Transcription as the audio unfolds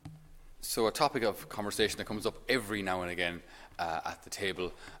So a topic of conversation that comes up every now and again at the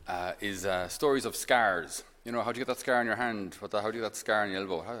table is stories of scars. You know, how'd you get that scar on your hand? How'd you get that scar on your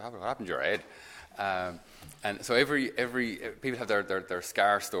elbow? What happened to your head? And so every people have their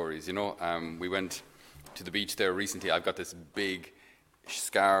scar stories. You know, we went to the beach there recently. I've got this big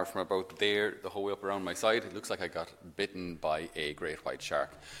scar from about there, the whole way up around my side. It looks like I got bitten by a great white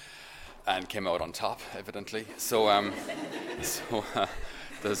shark and came out on top, evidently. So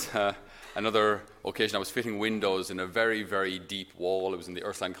there's another occasion I was fitting windows in a very, very deep wall. It was in the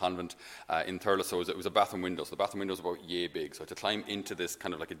Ursland Convent in Thurles, so it was a bathroom window. So the bathroom window was about yay big. So I had to climb into this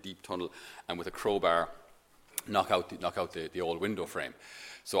kind of like a deep tunnel and with a crowbar knock out the old window frame.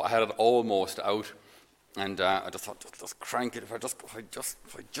 So I had it almost out, and I just thought, just crank it. If I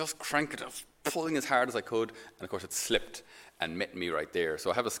just crank it, I was pulling as hard as I could, and of course it slipped and met me right there.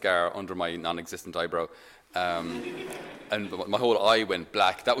 So I have a scar under my non-existent eyebrow. And my whole eye went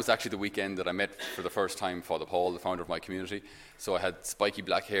black. That was actually the weekend that I met for the first time Father Paul, the founder of my community. So I had spiky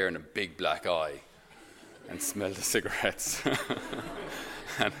black hair and a big black eye and smelled the cigarettes.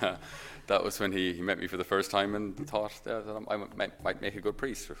 And that was when he met me for the first time and thought that I might make a good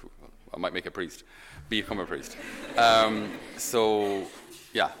priest. Or I might make a priest, become a priest. So,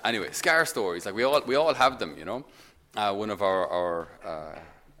 yeah, anyway, scar stories. Like we all have them, you know. One of our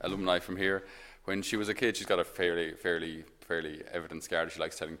alumni from here, when she was a kid, she's got a fairly evident scar that she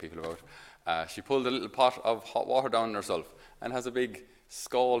likes telling people about. She pulled a little pot of hot water down on herself and has a big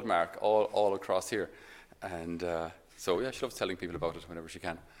scald mark all across here. And so, yeah, she loves telling people about it whenever she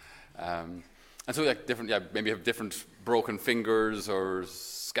can. And so, maybe have different broken fingers or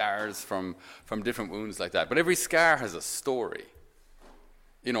scars from different wounds like that. But every scar has a story.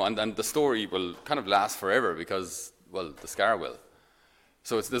 You know, and the story will kind of last forever because, well, the scar will.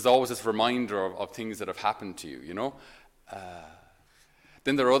 So there's always this reminder of things that have happened to you, you know.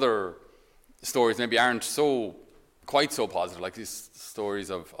 Then there are other stories maybe aren't quite so positive, like these stories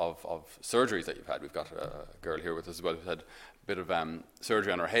of surgeries that you've had. We've got a girl here with us as well who's had a bit of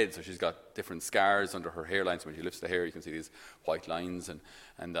surgery on her head, so she's got different scars under her hairline. So when she lifts the hair, you can see these white lines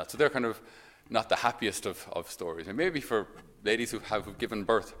and that. So they're kind of not the happiest of stories. And maybe for ladies who have given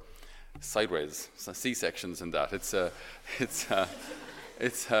birth sideways, C-sections and that, it's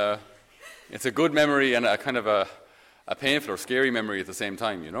a good memory and a kind of a painful or scary memory at the same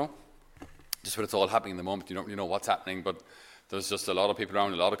time, you know. Just when it's all happening in the moment, you don't know what's happening, but there's just a lot of people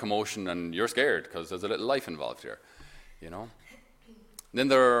around, a lot of commotion, and you're scared because there's a little life involved here, you know. Then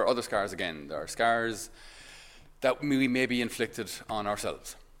there are other scars again. There are scars that we may be inflicted on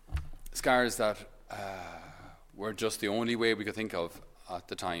ourselves. Scars that were just the only way we could think of at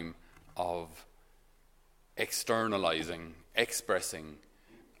the time of externalizing, expressing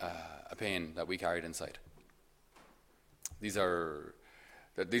a pain that we carried inside. These are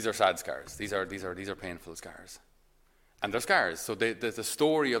sad scars. These are painful scars, and they're scars. So the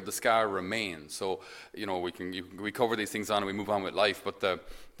story of the scar remains. So you know we cover these things on and we move on with life, but the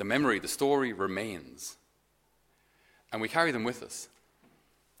memory, the story remains, and we carry them with us.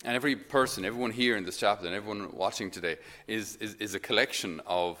 And every person, everyone here in this chapel, and everyone watching today is a collection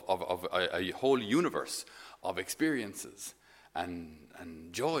of a whole universe of experiences and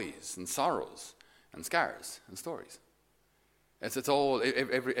joys and sorrows and scars and stories. It's all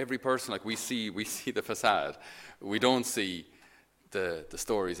every person. Like we see the facade. We don't see the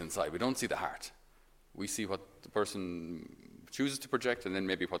stories inside. We don't see the heart. We see what the person chooses to project, and then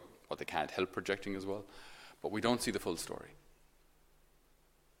maybe what they can't help projecting as well. But we don't see the full story.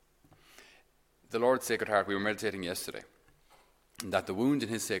 The Lord's Sacred Heart, we were meditating yesterday, that the wound in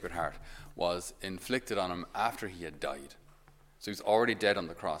his Sacred Heart was inflicted on him after he had died. So he was already dead on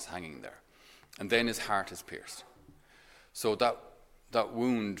the cross, hanging there. And then his heart is pierced. So that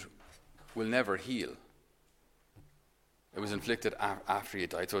wound will never heal. It was inflicted after he had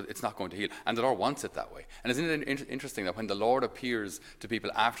died, so it's not going to heal. And the Lord wants it that way. And isn't it interesting that when the Lord appears to people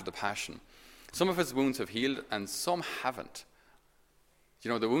after the Passion, some of his wounds have healed and some haven't. You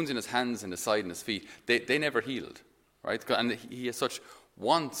know, the wounds in his hands and his side and his feet, they never healed, right? And he as such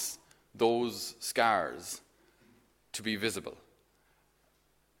wants those scars to be visible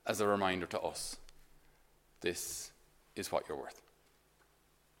as a reminder to us. This is what you're worth.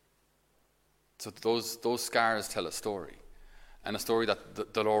 So those scars tell a story, and a story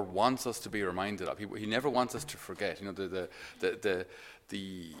that the Lord wants us to be reminded of. He never wants us to forget. You know,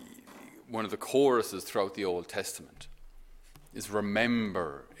 the one of the choruses throughout the Old Testament is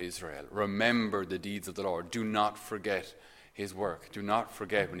remember Israel, remember the deeds of the Lord. Do not forget his work. Do not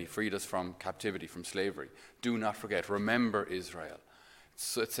forget when he freed us from captivity, from slavery. Do not forget. Remember Israel.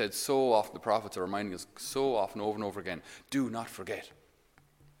 So it said so often, the prophets are reminding us so often over and over again, do not forget.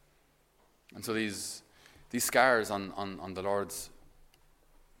 And so these scars on the Lord's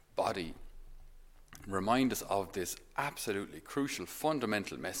body remind us of this absolutely crucial,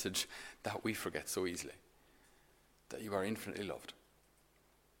 fundamental message that we forget so easily. That you are infinitely loved.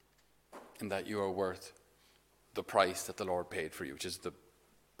 And that you are worth the price that the Lord paid for you, which is the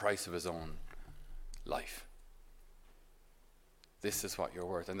price of his own life. This is what you're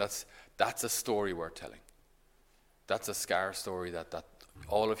worth. And that's a story worth telling. That's a scar story that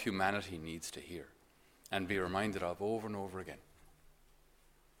all of humanity needs to hear and be reminded of over and over again.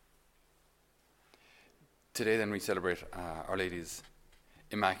 Today then we celebrate Our Lady's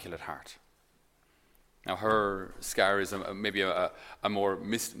Immaculate Heart. Now her scar is maybe a more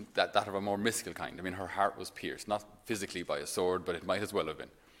that of a more mystical kind. I mean, her heart was pierced, not physically by a sword, but it might as well have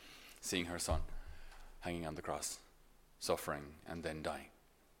been, seeing her son hanging on the cross, suffering and then dying.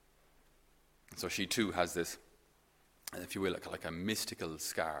 So she too has this, if you will, like a mystical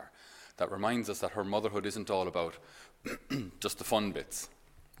scar that reminds us that her motherhood isn't all about just the fun bits,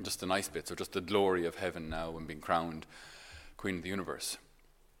 just the nice bits, or just the glory of heaven now and being crowned Queen of the Universe.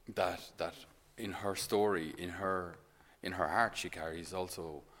 That in her story, in her heart, she carries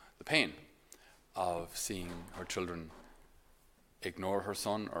also the pain of seeing her children ignore her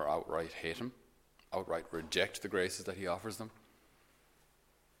son or outright hate him, outright reject the graces that he offers them.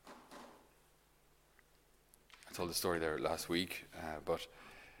 I told the story there last week, but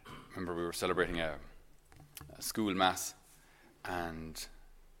remember we were celebrating a school mass and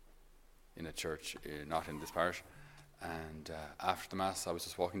in a church, not in this parish, and after the mass I was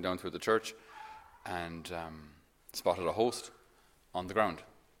just walking down through the church and spotted a host on the ground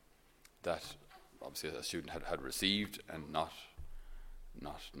that obviously a student had received and not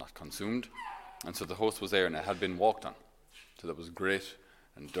consumed, and so the host was there and it had been walked on, so there was grit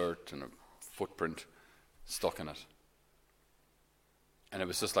and dirt and a footprint stuck in it. And it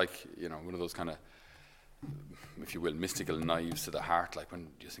was just like, one of those kind of, if you will, mystical knives to the heart, like when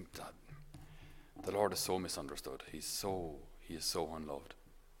you think that the Lord is so misunderstood. He is so unloved.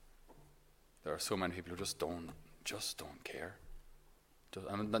 There are so many people who just don't care.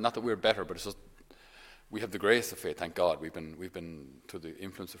 Not that we're better, but it's just we have the grace of faith. Thank God. We've been through the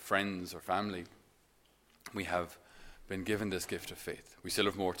influence of friends or family. We have been given this gift of faith. We still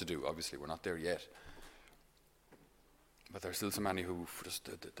have more to do. Obviously, we're not there yet. But there are still so many who just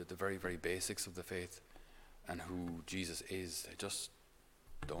the very, very basics of the faith and who Jesus is, they just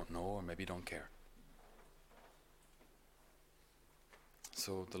don't know or maybe don't care.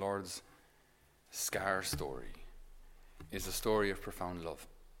 So the Lord's scar story is a story of profound love.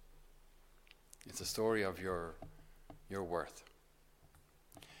 It's a story of your worth.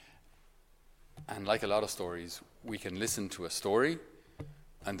 And like a lot of stories, we can listen to a story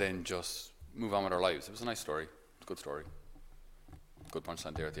and then just move on with our lives. It was a nice story. It's a good story. Good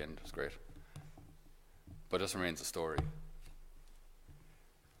punchline there at the end. It was great. But it just remains a story.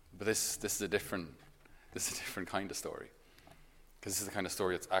 But this is a different kind of story. Because this is the kind of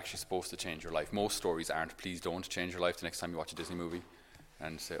story that's actually supposed to change your life. Most stories aren't. Please don't change your life the next time you watch a Disney movie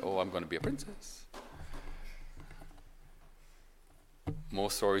and say, oh, I'm going to be a princess.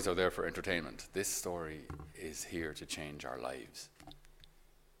 Most stories are there for entertainment. This story is here to change our lives.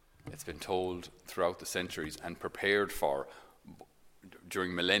 It's been told throughout the centuries and prepared for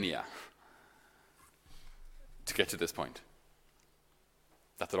during millennia to get to this point.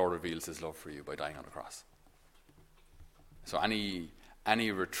 That the Lord reveals his love for you by dying on a cross. So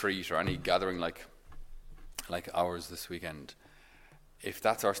any retreat or any gathering like ours this weekend, if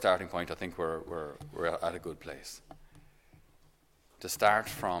that's our starting point, I think we're at a good place. To start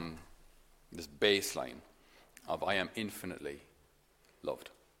from this baseline of I am infinitely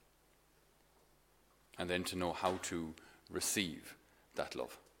loved. And then to know how to receive that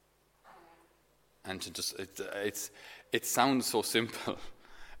love. And to just, it sounds so simple.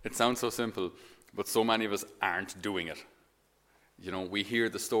 It sounds so simple, but so many of us aren't doing it. We hear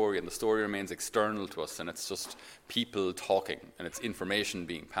the story and the story remains external to us and it's just people talking and it's information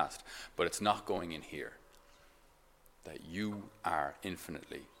being passed, but it's not going in here. That you are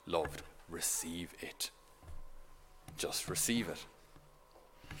infinitely loved. Receive it. Just receive it.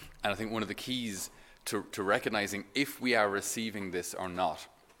 And I think one of the keys to recognizing if we are receiving this or not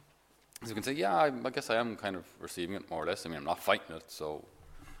is we can say, yeah, I guess I am kind of receiving it more or less. I mean, I'm not fighting it, so...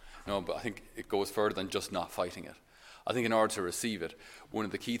 No, but I think it goes further than just not fighting it. I think in order to receive it, one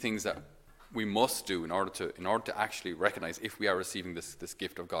of the key things that we must do in order to actually recognize if we are receiving this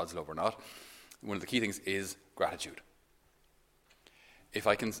gift of God's love or not, one of the key things is gratitude. If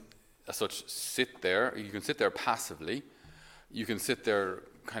I can, as such, sit there, you can sit there passively, you can sit there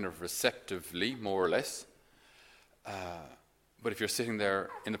kind of receptively, more or less, But if you're sitting there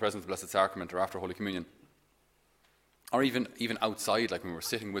in the presence of the Blessed Sacrament or after Holy Communion, or even outside, like when we're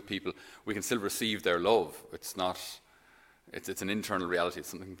sitting with people, we can still receive their love. It's an internal reality. It's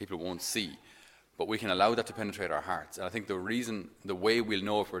something people won't see. But we can allow that to penetrate our hearts. And I think the way we'll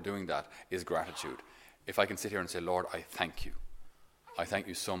know if we're doing that is gratitude. If I can sit here and say, Lord, I thank you. I thank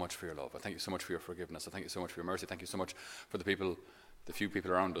you so much for your love. I thank you so much for your forgiveness. I thank you so much for your mercy. Thank you so much for the few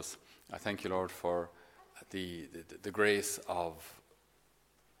people around us. I thank you, Lord, for the grace of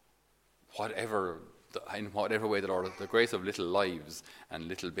in whatever way, Lord, the grace of little lives and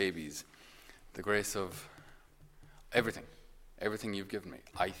little babies, the grace of everything you've given me.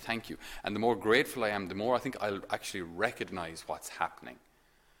 I thank you. And the more grateful I am, the more I think I'll actually recognize what's happening.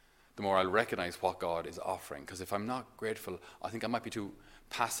 The more I'll recognize what God is offering. Because if I'm not grateful, I think I might be too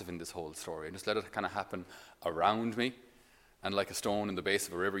passive in this whole story and just let it kind of happen around me. And like a stone in the base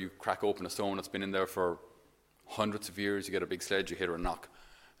of a river, you crack open a stone that's been in there for hundreds of years, you get a big sledge, you hit it or a knock,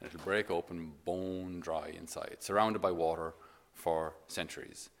 and it'll break open, bone dry inside, surrounded by water for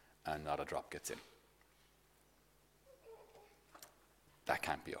centuries, and not a drop gets in. That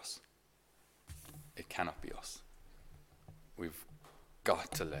can't be us. It cannot be us. We've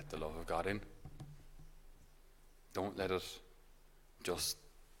got to let the love of God in. Don't let it just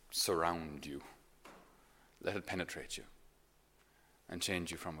surround you. Let it penetrate you and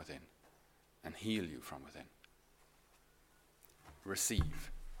change you from within and heal you from within.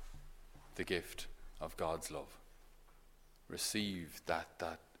 Receive the gift of God's love. Receive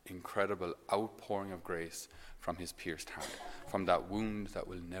that incredible outpouring of grace from his pierced heart, from that wound that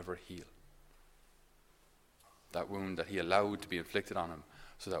will never heal. That wound that he allowed to be inflicted on him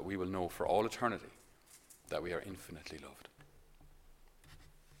so that we will know for all eternity that we are infinitely loved.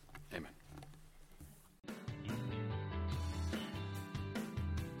 Amen.